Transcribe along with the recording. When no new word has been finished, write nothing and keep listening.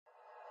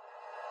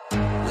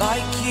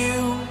like you,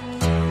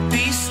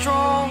 be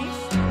strong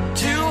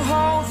to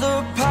hold the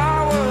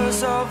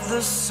powers of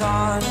the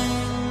sun.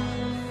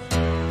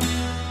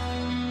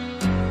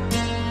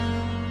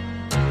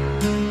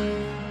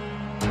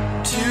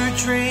 To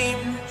dream,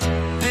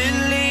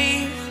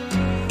 believe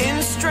in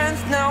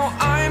strength, now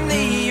I'm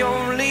the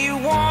only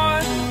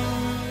one,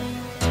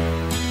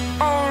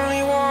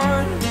 only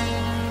one.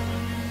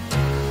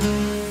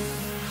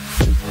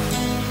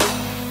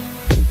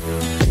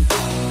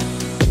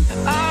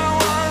 I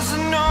was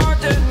an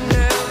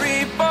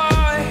ordinary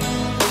boy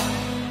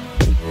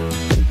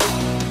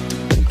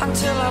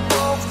until I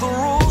broke the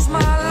rules,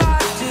 my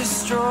life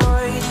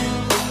destroyed,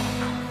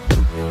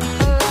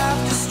 a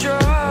life destroyed.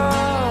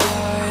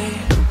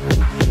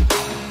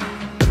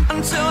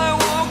 Until I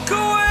walk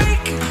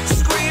awake,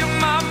 scream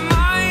my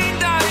mind,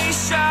 I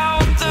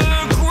shout, the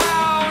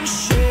ground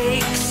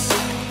shakes.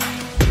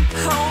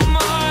 How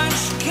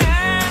much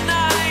can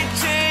I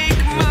take?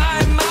 My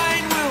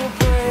mind will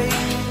break.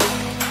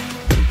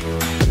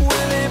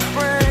 Will it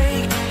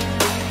break?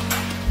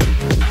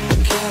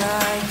 Can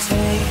I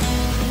take?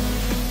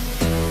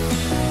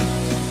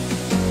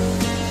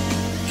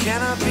 Can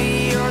I be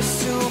your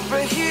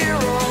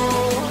superhero?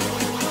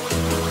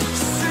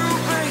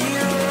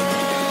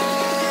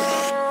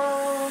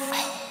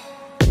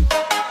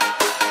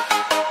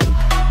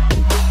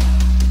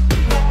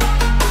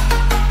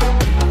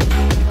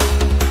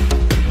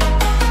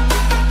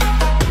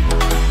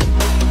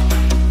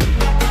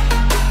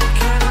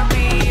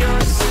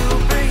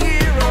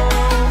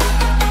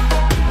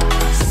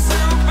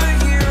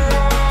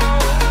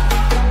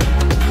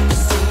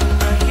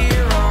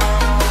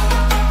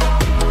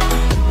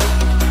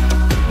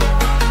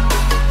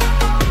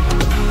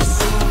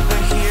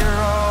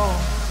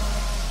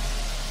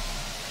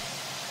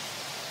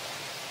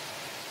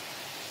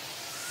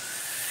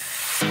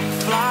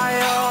 Fly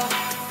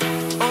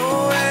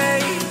away.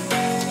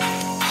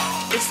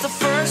 It's the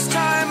first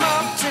time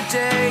of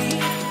today.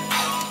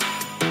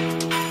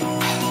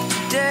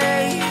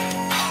 Today.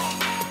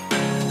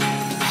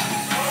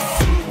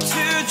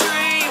 To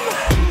dream,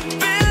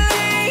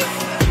 believe.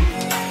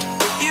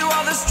 You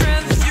are the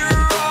strength,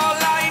 you're all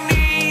I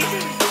need.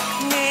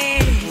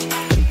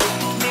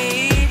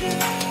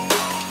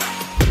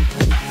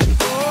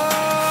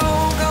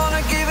 Oh,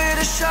 gonna give it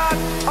a shot.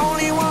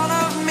 Only one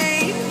of me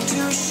to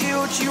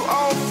shield you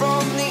all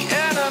from the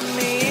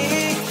enemy.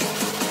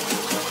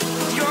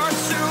 You're a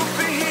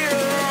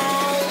superhero.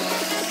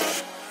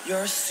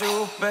 You're a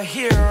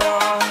superhero.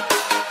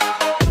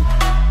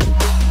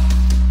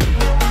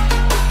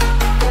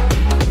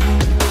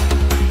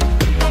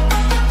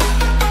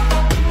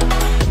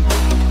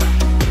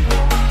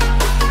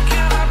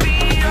 Can I be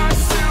your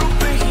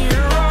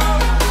superhero?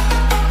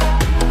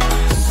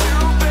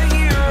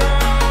 Superhero.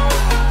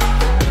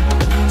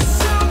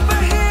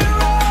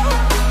 Superhero.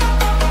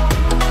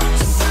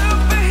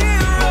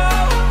 Superhero.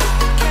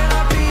 Can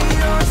I be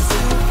your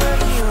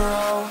superhero?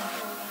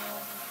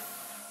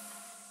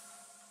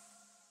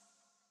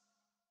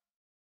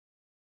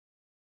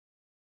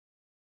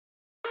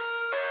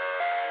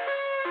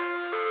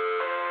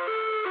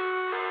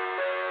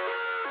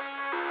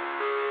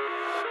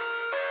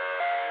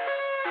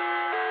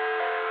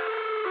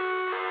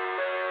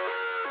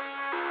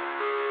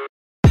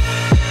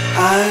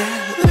 I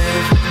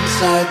live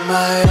inside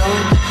my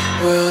own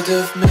world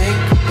of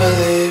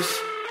make-believe.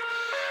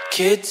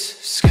 Kids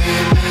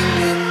screaming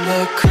in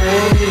the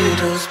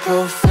cradles,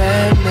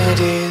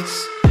 profanities.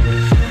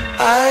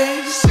 I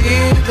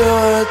see the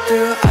world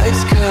through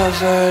ice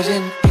covered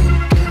in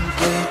ink and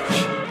bleach.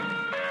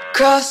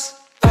 Cross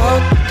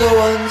out the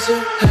ones who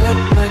heard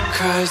my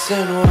cries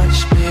and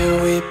watched me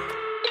weep.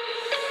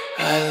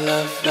 I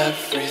love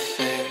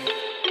everything.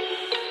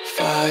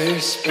 Fire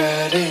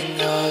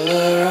spreading all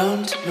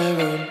around my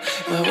room.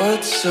 My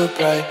world's so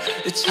bright,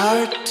 it's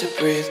hard to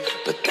breathe,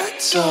 but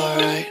that's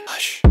alright.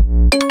 Hush.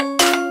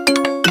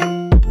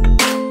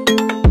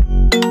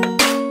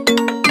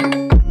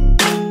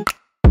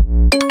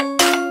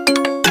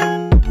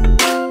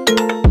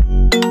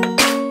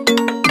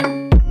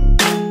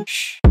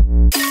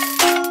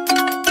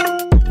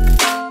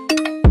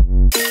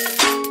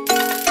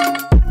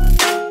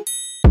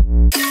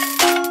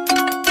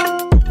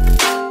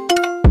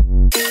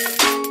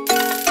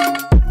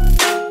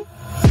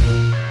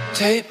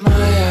 Take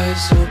my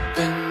eyes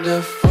open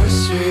to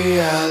force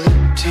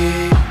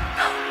reality.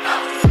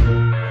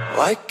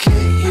 Why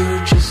can't you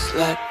just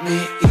let me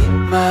eat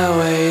my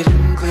weight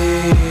in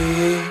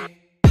glee?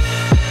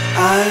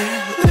 I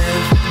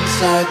live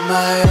inside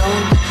my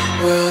own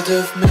world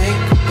of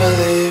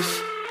make-believe.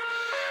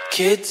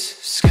 Kids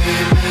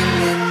screaming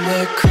in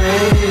their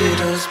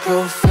cradles,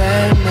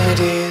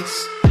 profanities.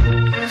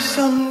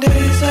 Some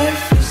days I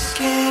feel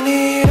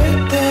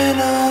skinnier than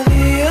all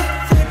the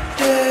other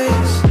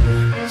days.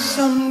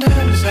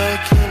 Sometimes I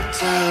can't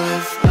tell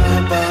if my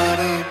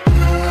body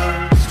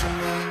belongs to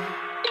me.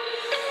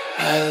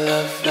 I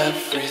love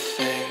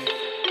everything.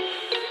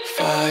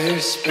 Fire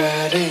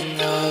spreading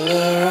all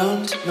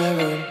around my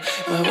room.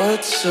 My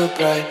world's so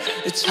bright,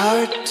 it's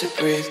hard to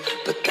breathe,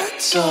 but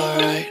that's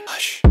alright.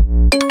 Hush.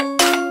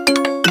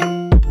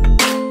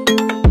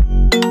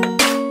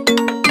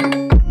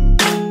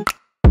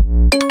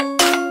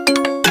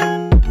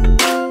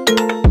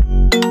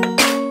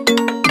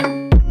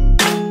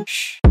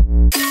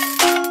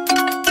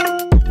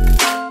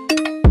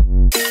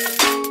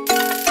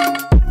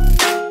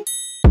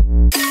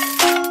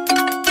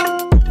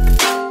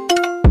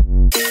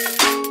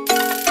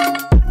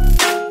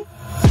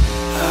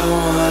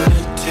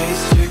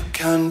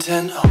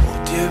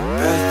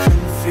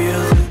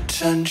 feel the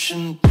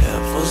tension.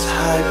 Devils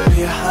hide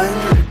behind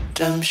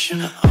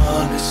redemption.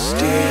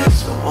 Honesty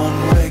is a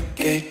one-way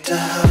gate to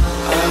hell.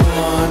 I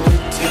wanna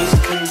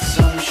taste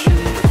consumption.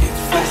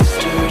 Breathe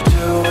faster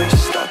to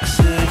waste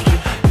oxygen.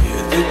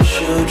 Hear the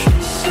children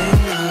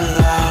sing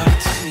aloud.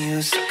 It's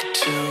music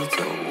till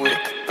the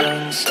wick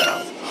burns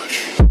out.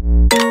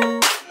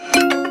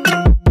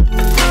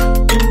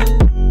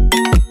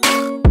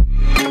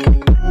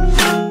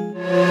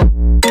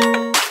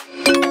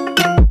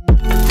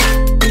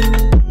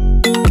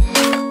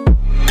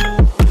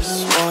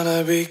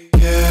 Be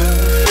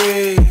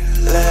carefree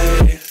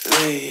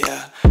lately,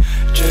 yeah.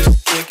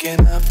 Just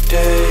kicking up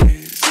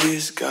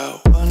daisies.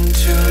 Got one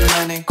too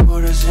many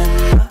quarters in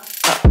my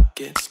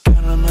pockets.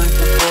 Count 'em like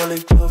the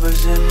 4-leaf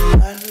clovers in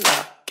my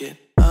locket.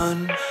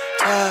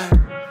 Untied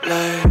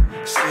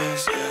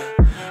laces,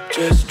 yeah.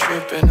 Just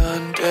tripping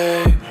on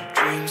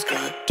daydreams.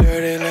 Got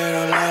dirty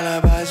little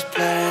lullabies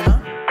playing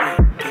on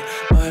repeat.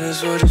 Might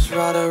as well just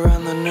ride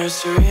around the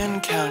nursery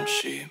and count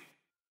sheep.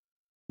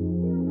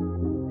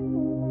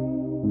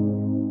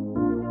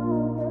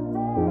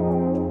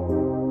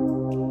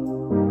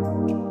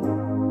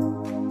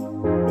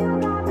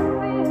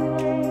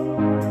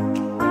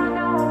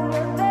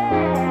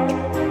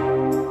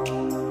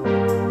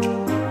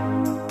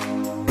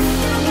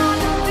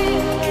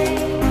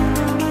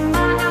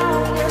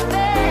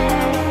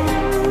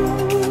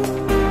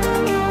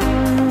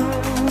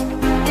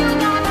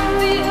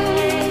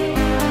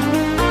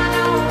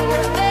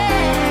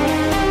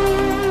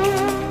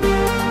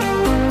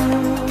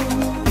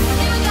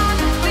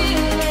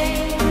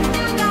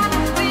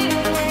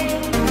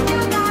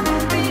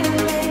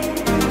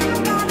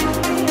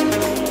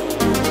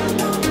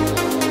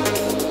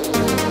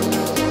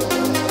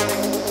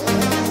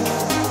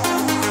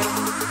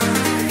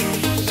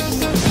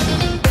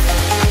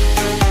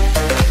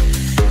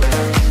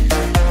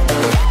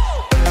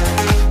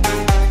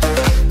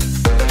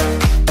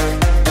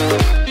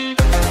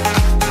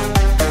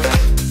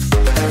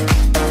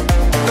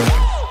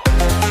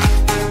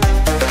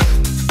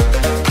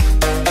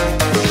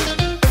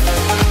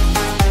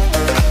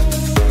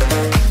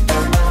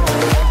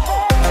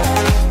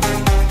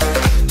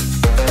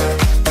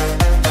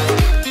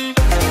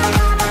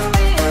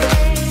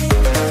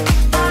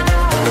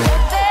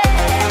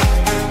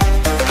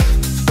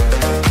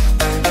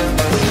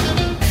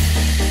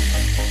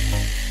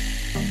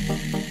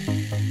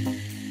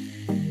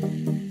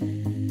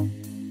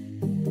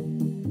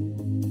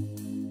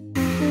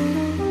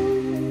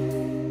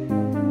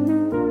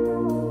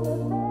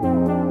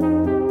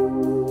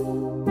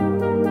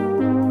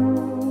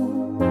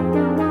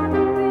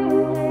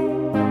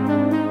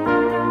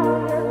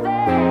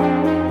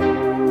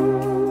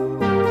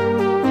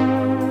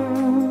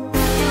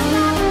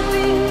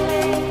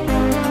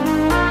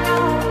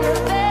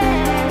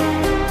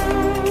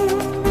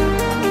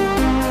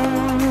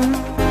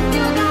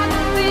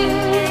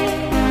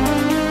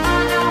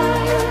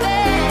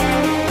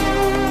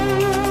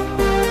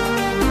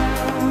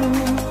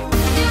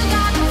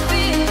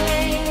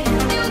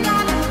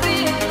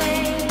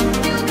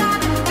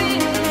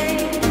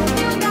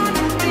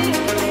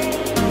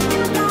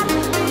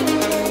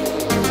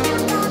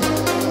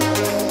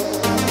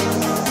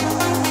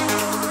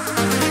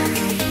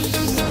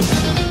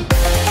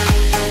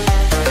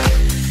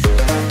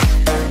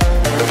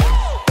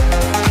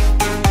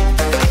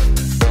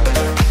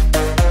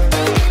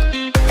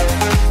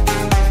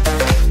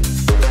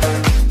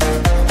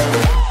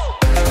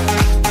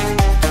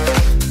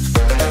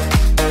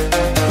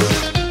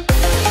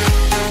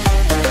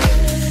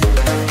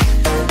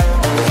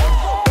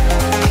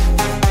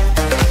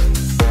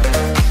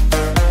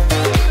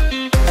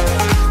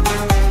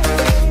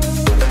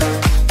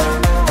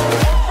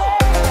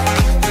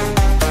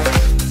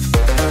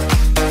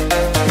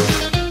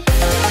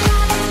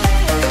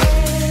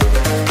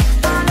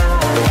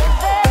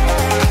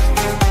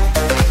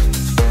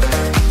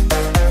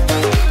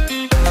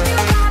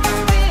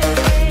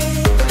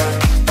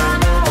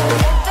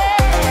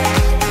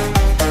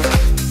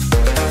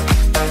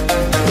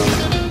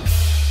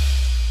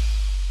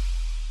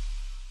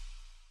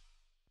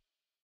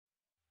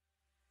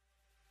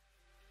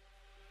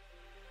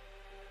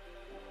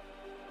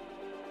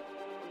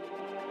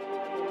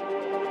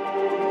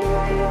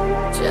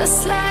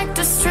 Just like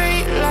the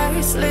street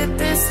lights lit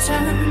this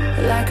town,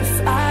 like a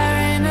fire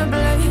in a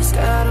blaze,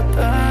 gotta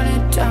burn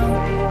it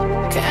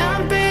down.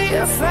 Can't be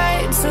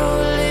afraid to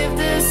leave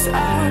this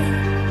out.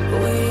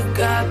 We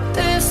got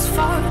this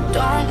far,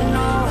 don't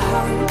know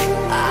how.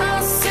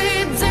 I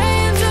see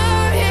danger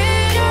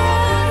in your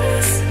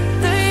eyes.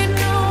 They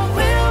know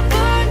we'll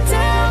burn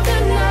down the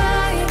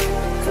night.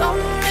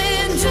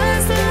 Coming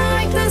just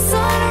like the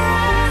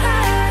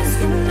sunrise.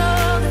 You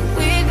know that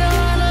we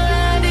gonna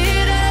let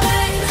it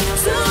away.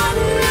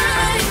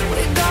 Tonight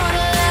we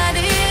gonna let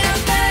it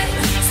away.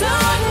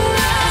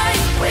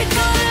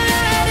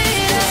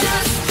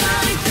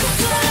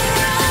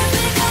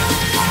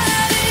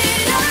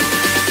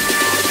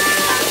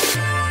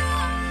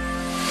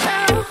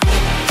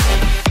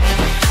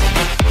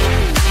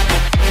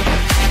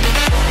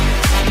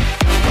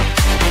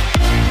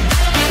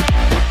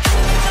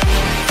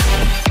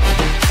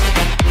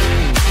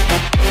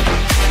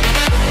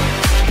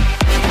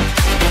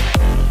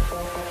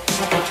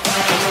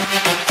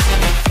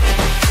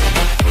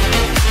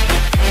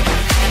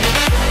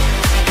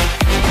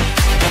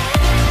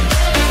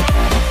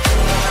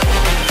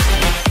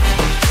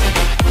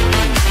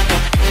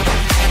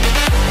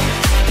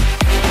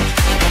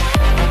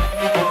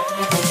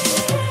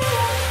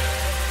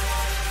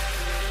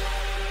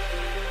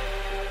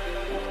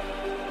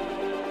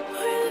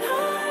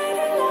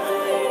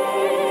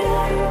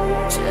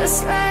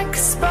 just like a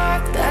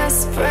spark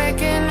that's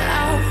breaking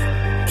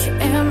out.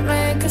 Can't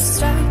make a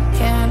stop,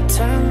 can't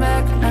turn back